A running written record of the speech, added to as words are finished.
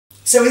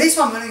So with this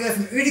one, I'm going to go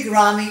from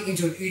𝗦𝗢𝗗𝗦𝗢𝗔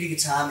into an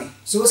𝗦𝗢𝗃𝗦𝗢𝗔.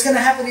 So what's going to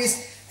happen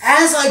is,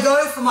 as I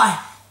go for my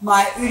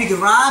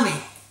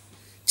𝗦𝗢𝗃𝗦𝗢𝗔,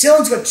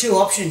 Tillon's got two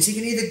options. He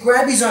can either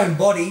grab his own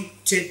body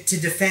to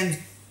defend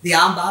the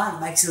armbar, and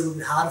it makes it a little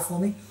bit harder for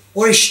me,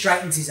 or he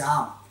straightens his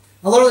arm.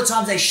 A lot of the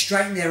times they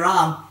straighten their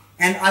arm,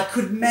 and I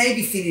could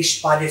maybe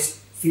finish by just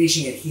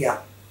finishing it here.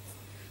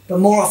 But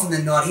more often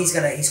than not, he's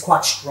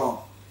quite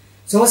strong.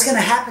 So what's going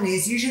to happen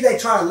is, usually they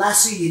try to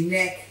lasso your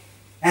neck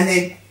and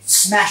then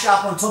smash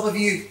up on top of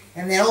you,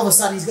 and then all of a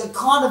sudden he's got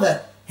kind of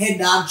a head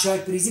and arm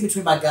choke, but he's in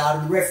between my guard,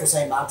 and the ref will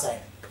say 𝗦𝗢𝗖𝗓.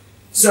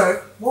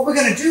 So what we're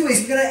going to do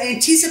is we're going to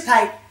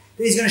anticipate that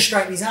he's going to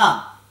straighten his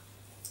arm.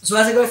 So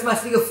as I go for my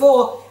figure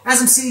 4,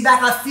 as I'm sitting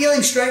back, I feel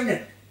him straighten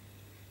it.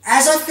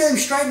 As I feel him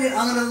straighten it,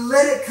 I'm going to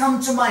let it come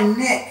to my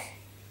neck,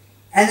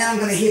 and then I'm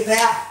going to hip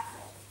out,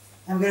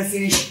 and I'm going to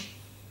finish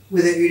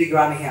with an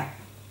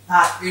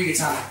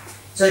𝗦𝗢𝗃𝗦𝗢𝗔.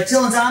 So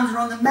Tillon's arms are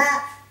on the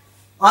mat.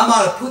 I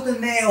might have put them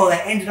there, or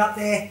they ended up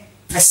there.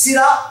 I sit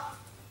up.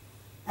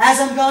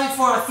 As I'm going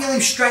for it, I feel him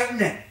straighten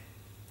it.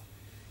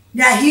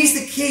 Now here's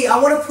the key. I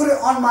want to put it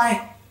on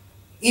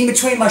in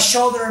between my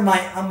shoulder and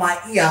my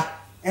ear,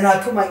 and I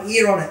put my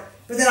ear on it.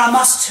 But then I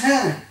must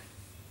turn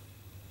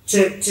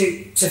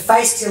to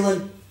face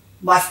Tillon.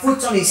 My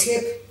foot's on his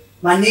hip,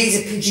 my knees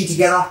are pinching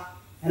together,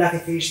 and I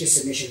can finish the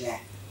submission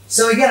there.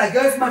 So again, I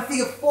go for my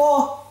figure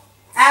 4.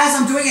 As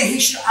I'm doing it,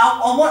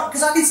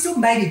 because I can still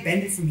maybe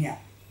bend it from here.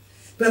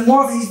 But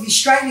more of it, if he's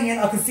straightening it,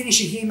 I can finish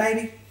it here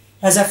maybe.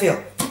 How's that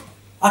feel?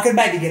 I could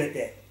maybe get it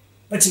there.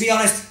 But to be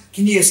honest,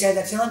 can you escape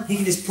that, Tillon? He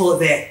can just pull it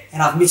there,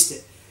 and I've missed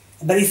it.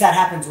 But if that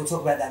happens, we'll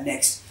talk about that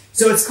next.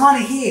 So it's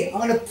kind of here.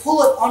 I'm going to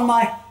pull it on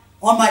my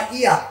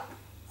ear.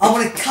 I'm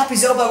going to cup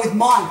his elbow with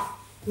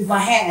my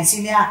hand. And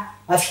see now,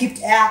 I've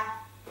hipped out,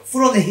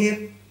 foot on the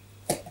hip,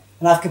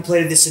 and I've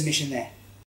completed the submission there.